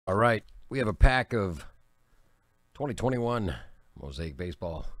All right, we have a pack of 2021 Mosaic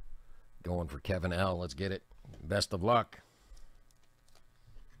Baseball going for Kevin L. Let's get it. Best of luck.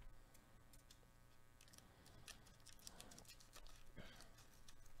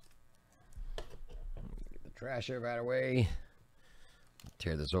 Get the trash out of the way.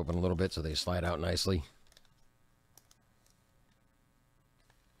 Tear this open a little bit so they slide out nicely.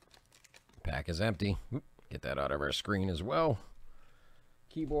 Pack is empty. Get that out of our screen as well.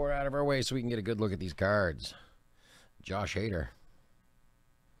 Keyboard out of our way so we can get a good look at these cards. Josh Hader,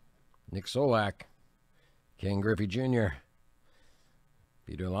 Nick Solak, King Griffey Jr.,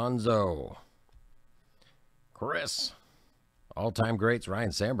 Peter Alonso, Chris, all-time greats,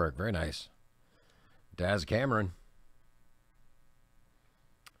 Ryan Sandberg, very nice, Daz Cameron,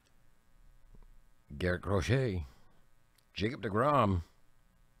 Garrett Crochet, Jacob deGrom,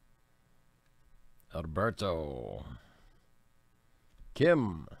 Alberto,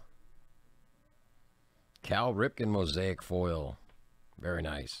 Kim, Cal Ripken Mosaic foil. Very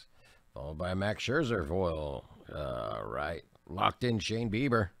nice. Followed by a Max Scherzer foil. Right. Locked in Shane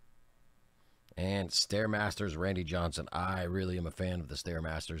Bieber. And Stairmasters Randy Johnson. I really am a fan of the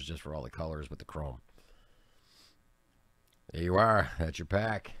Stairmasters just for all the colors with the chrome. There you are. That's your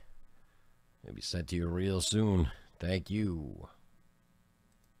pack. It'll be sent to you real soon. Thank you.